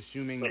 That's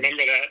assuming...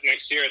 Remember that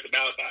next year at the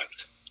ballot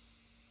box.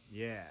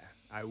 Yeah,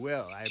 I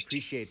will. I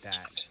appreciate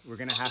that. We're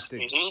going to have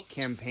to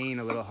campaign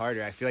a little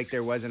harder. I feel like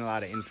there wasn't a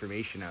lot of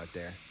information out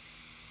there.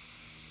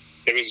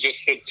 It was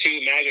just the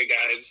 2 MAGA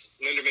guys,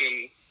 Linderman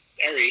and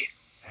Eri.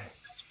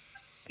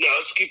 No,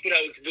 let's keep it how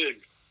it's been.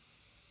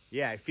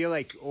 Yeah, I feel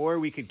like, or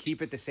we could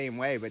keep it the same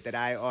way, but that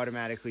I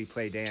automatically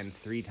play Dan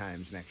 3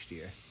 times next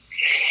year.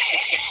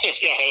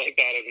 Yeah, I like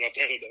that as an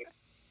alternative.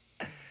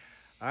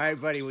 All right,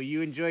 buddy. Well,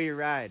 you enjoy your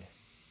ride.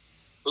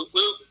 Boop,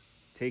 boop.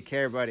 Take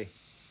care, buddy.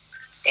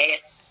 Later.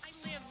 I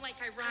live like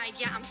I ride,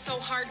 yeah, I'm so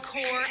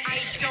hardcore. I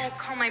don't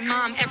call my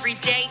mom every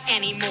day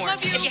anymore.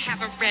 If you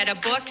haven't read a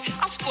book,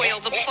 I'll spoil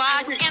the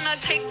plot. And I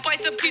take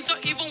bites of pizza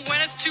even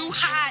when it's too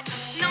hot.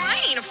 No,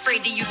 I ain't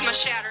afraid to use my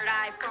shattered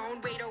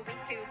iPhone. Wait a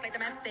week to play the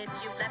message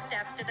you left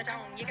after the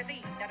tone. You can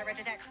see that I read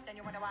your text and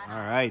you wonder why.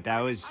 All right,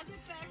 that was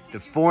the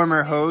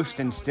former host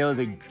and still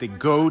the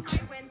GOAT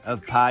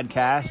of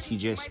podcasts. He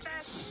just...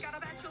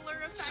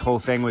 This whole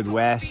thing with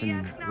Wes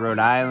and Rhode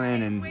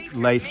Island and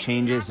life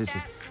changes is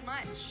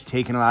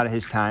taking a lot of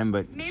his time,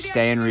 but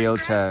staying real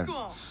to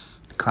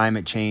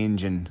climate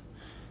change and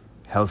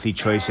healthy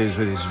choices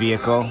with his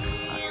vehicle.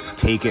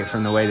 Take it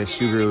from the way the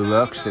Subaru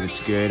looks, that it's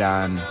good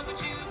on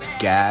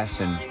gas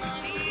and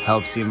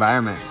helps the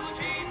environment.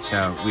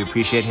 So we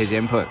appreciate his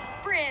input.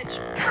 Bridge,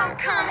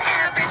 come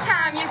every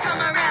time you come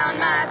around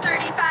my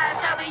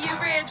 35W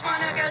bridge,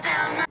 wanna go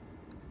down my...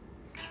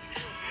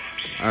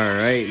 All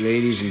right,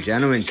 ladies and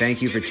gentlemen, thank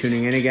you for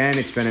tuning in again.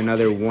 It's been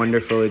another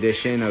wonderful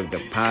edition of the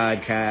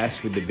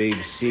podcast with the Big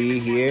C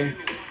here,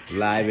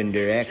 live and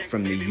direct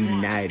from the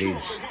United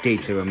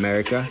States of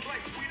America.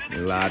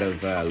 A lot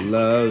of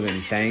love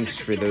and thanks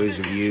for those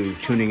of you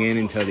tuning in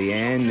until the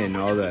end and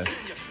all the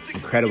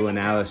incredible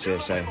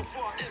analysis. I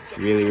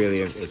really,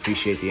 really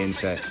appreciate the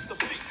insight.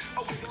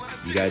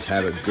 You guys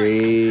have a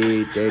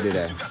great day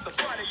today.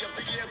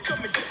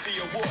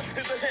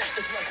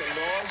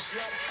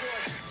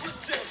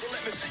 So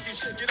let me see you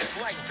shake it up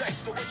like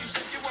dice. The way you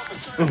shake it up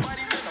Just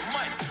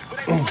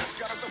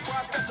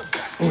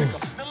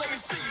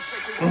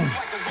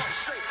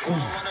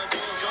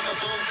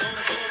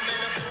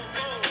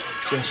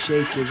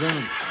shake your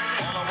rump.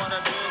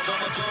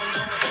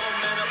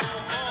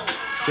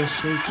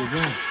 Just shake your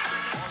rump.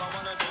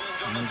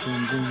 Boom,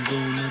 boom, boom,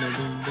 boom,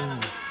 boom,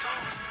 boom.